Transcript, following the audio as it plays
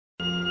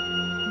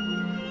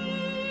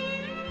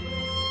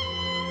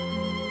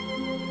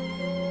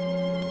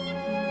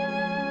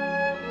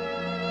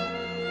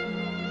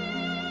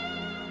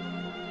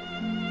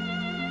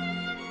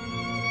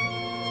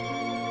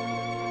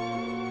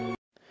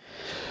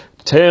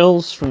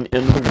Tales from the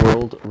End of the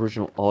World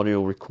Original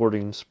Audio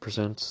Recordings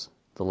presents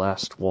The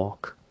Last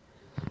Walk.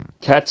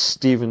 Cat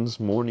Stevens'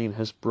 Morning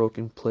Has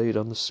Broken played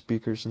on the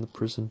speakers in the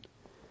prison.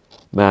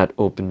 Matt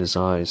opened his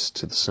eyes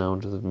to the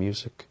sound of the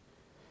music.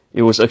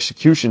 It was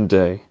execution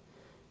day.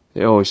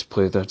 They always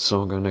played that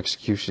song on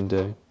execution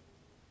day.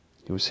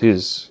 It was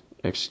his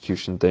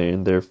execution day,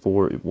 and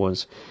therefore it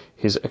was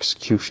his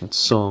execution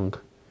song.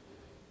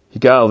 He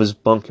got out of his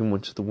bunk and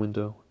went to the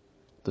window.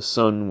 The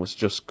sun was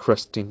just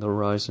cresting the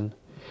horizon.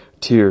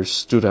 Tears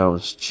stood out on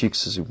his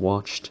cheeks as he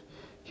watched.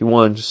 He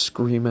wanted to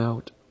scream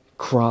out,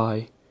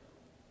 cry,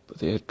 but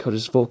they had cut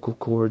his vocal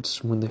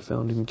cords when they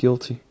found him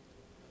guilty.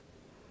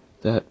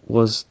 That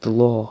was the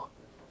law.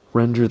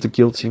 Render the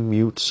guilty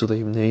mute so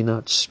they may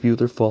not spew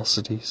their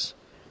falsities.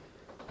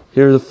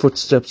 Hear the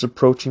footsteps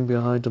approaching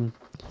behind him.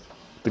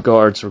 The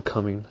guards were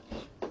coming.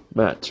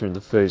 Matt turned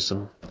to face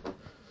them.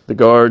 The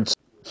guards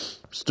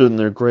stood in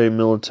their gray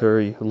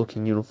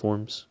military-looking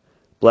uniforms.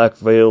 Black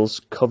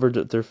veils covered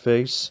their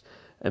face,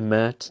 and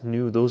Matt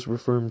knew those were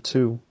for him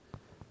too.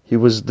 He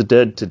was the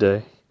dead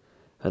today,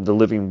 and the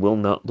living will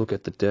not look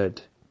at the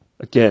dead.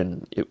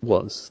 Again, it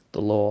was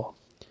the law.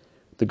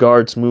 The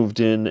guards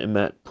moved in, and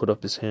Matt put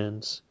up his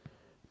hands.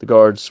 The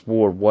guards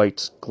wore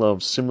white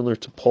gloves similar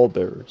to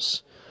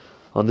pallbearers.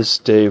 On this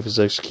day of his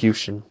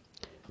execution,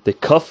 they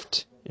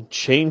cuffed and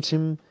chained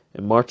him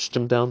and marched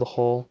him down the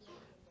hall.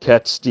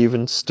 Cat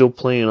Stevens still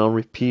playing on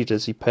repeat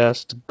as he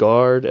passed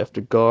guard after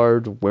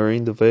guard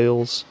wearing the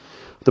veils.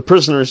 The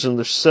prisoners in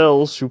their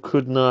cells who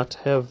could not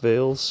have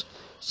veils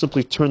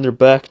simply turned their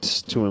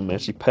backs to him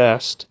as he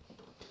passed.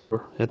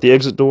 At the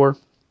exit door,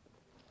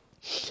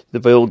 the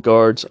veiled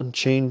guards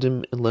unchained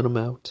him and let him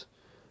out.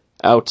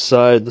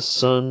 Outside, the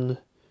sun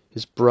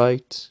is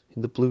bright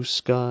in the blue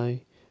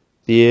sky.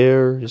 The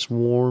air is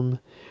warm.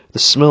 The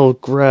smell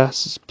of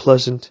grass is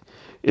pleasant.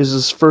 It is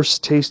his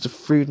first taste of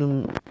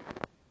freedom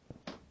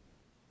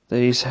that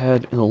he's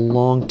had in a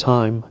long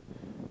time.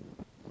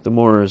 The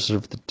mourners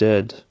of the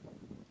dead,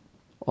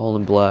 all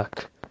in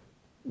black,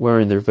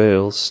 wearing their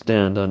veils,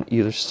 stand on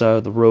either side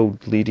of the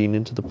road leading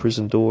into the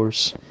prison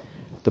doors.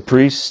 The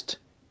priest,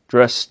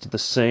 dressed the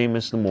same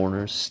as the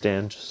mourners,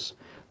 stands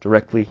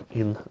directly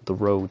in the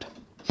road.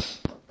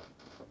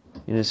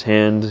 In his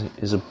hand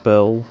is a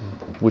bell,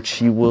 which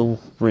he will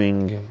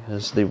ring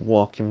as they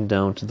walk him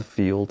down to the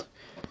field.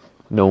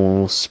 No one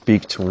will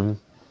speak to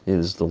him. It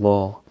is the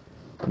law.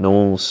 No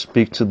one will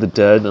speak to the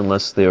dead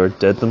unless they are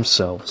dead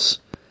themselves.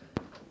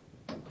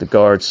 The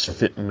guards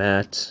fit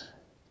Matt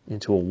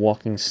into a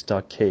walking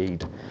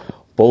stockade,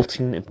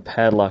 bolting and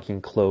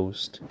padlocking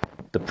closed.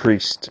 The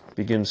priest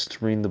begins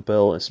to ring the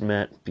bell as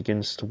Matt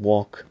begins to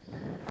walk,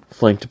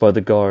 flanked by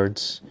the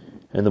guards,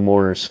 and the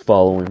mourners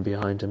following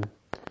behind him.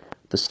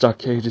 The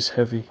stockade is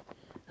heavy,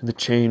 and the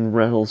chain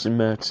rattles in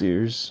Matt's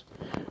ears.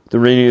 The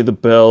ringing of the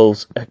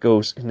bells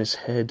echoes in his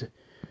head,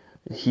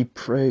 and he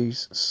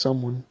prays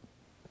someone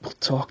will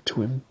talk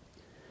to him.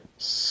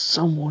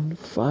 Someone,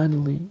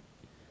 finally.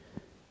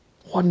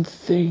 One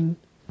thing.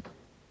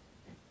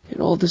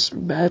 In all this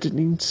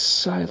maddening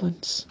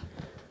silence.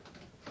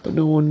 But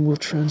no one will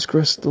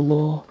transgress the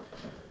law.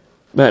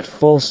 Matt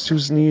falls to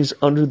his knees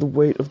under the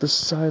weight of the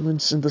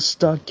silence in the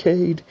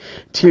stockade,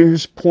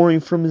 tears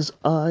pouring from his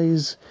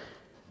eyes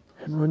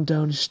and run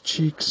down his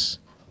cheeks.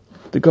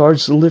 The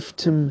guards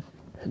lift him,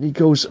 and he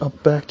goes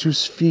up back to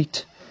his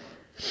feet.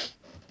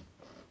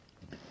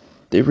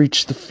 They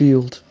reach the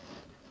field,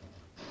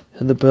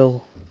 and the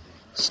bell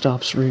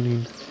stops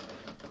ringing.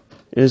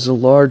 It is a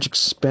large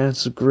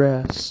expanse of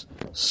grass,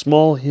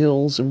 small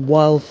hills and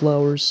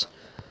wildflowers.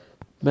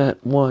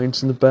 Matt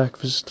whines in the back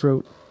of his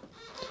throat,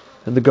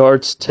 and the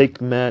guards take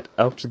Matt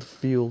out to the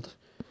field.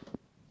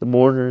 The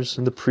mourners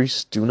and the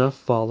priests do not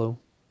follow.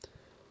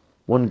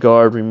 One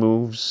guard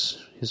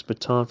removes his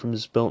baton from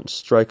his belt and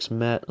strikes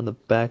Matt on the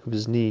back of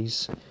his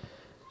knees.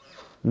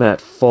 Matt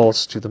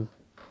falls to them.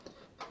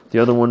 The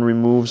other one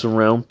removes a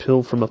round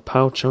pill from a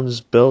pouch on his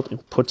belt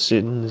and puts it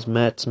in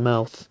Matt's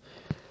mouth.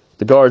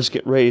 The guards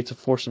get ready to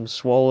force him to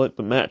swallow it,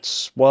 but Matt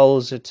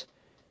swallows it.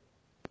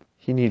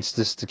 He needs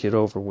this to get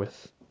over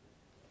with.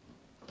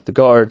 The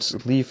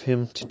guards leave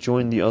him to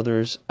join the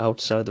others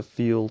outside the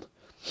field.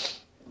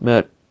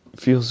 Matt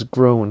feels a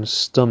grow in his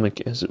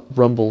stomach as it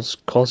rumbles,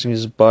 causing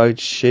his body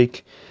to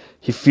shake.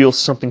 He feels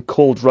something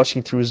cold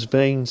rushing through his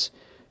veins.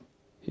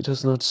 He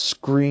does not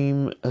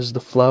scream as the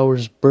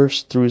flowers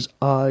burst through his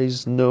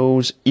eyes,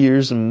 nose,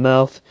 ears, and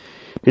mouth.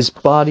 His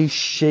body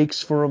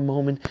shakes for a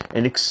moment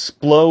and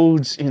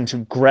explodes into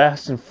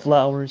grass and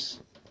flowers.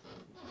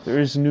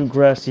 There is a new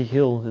grassy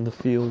hill in the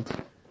field,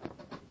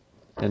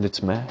 and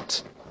it's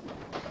Matt.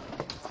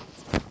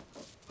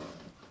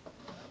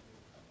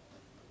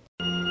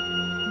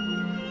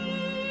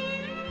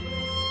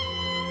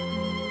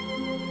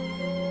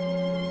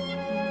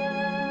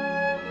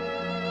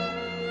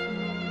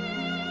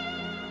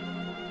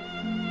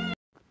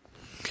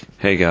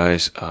 Hey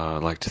guys,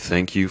 I'd like to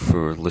thank you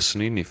for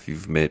listening if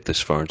you've made it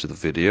this far into the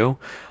video.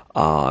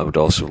 I would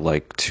also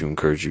like to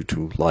encourage you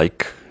to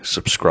like,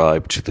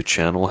 subscribe to the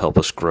channel, help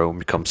us grow and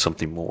become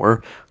something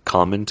more,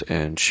 comment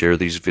and share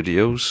these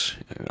videos.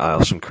 I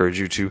also encourage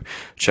you to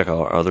check out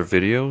our other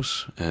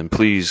videos, and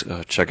please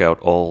check out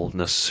all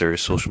necessary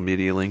social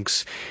media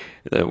links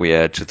that we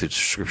add to the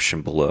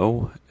description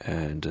below.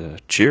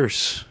 And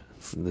cheers.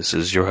 This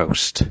is your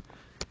host.